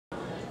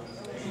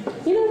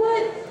You know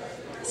what?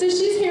 Since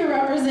she's here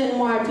representing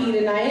YP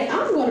tonight,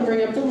 I'm going to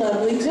bring up the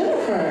lovely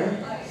Jennifer.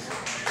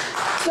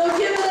 So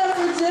give it up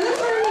for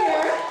Jennifer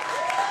here.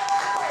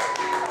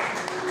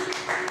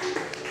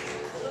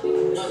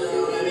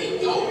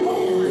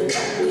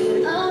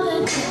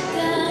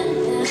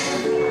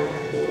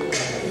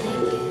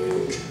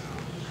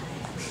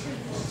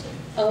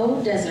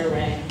 Oh,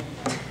 Desiree.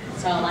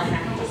 That's all I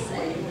have to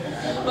say.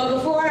 But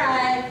before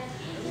I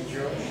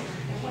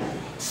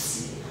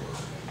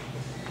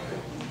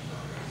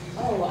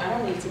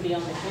don't need to be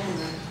on the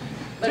camera.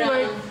 But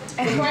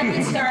before I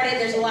get started,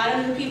 there's a lot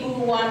of new people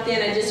who walked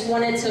in. I just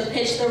wanted to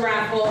pitch the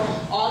raffle.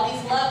 All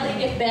these lovely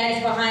gift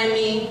bags behind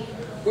me.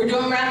 We're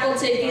doing raffle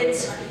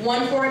tickets,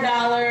 1 for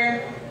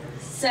 $1,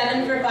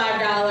 7 for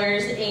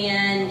 $5,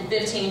 and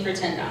 15 for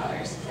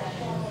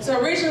 $10. So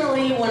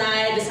originally, when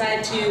I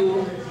decided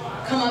to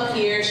come up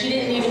here, she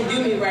didn't even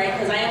do me right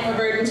because I am a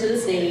virgin to the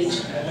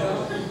stage.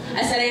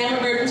 I said I am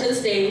a virgin to the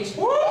stage.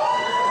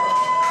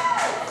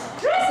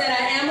 I said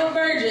I am a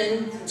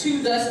virgin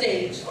to the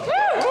stage.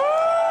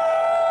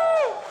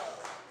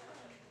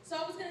 So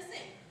I was gonna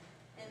sing,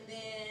 and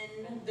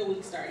then the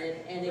week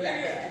started, and it got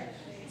bad.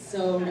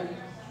 So no.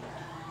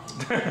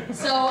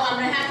 So I'm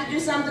gonna have to do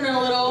something a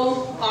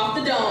little off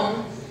the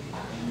dome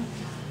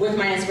with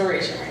my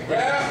inspiration right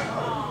there.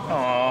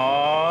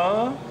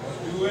 Aww.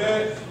 Do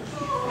it.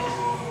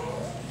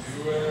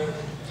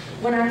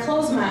 When I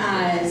close my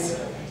eyes,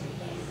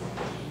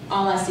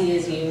 all I see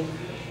is you.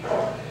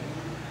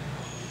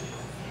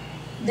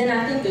 Then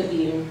I think of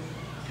you,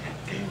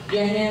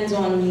 your hands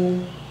on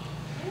me,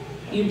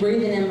 you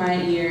breathing in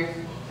my ear,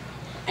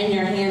 and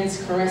your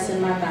hands caressing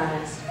my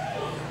thighs.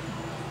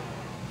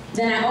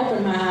 Then I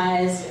open my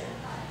eyes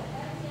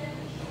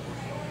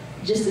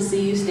just to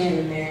see you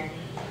standing there,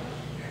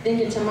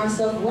 thinking to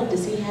myself, what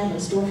does he have in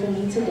store for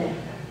me today?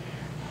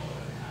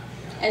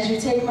 As you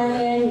take my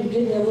hand, you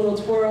give me a little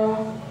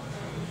twirl.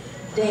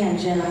 Damn,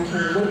 Jen, I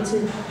can't wait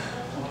to...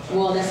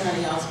 Well, that's none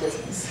of y'all's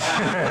business.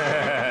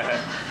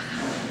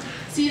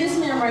 See, this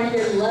man right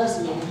here loves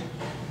me,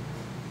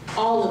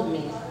 all of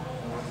me,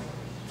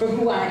 for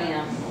who I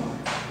am.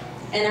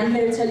 And I'm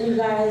here to tell you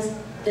guys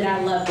that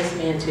I love this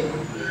man too.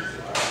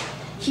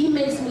 He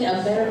makes me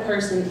a better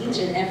person each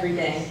and every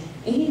day,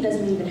 and he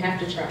doesn't even have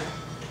to try.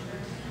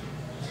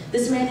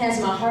 This man has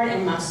my heart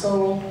and my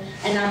soul,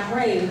 and I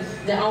pray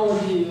that all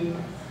of you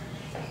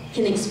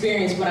can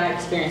experience what I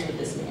experienced with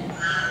this man.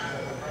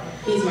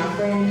 He's my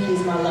friend,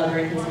 he's my lover,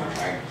 and he's my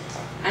heart.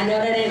 I know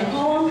that ain't a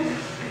poem,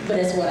 but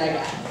it's what I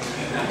got.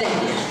 Thank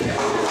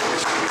you.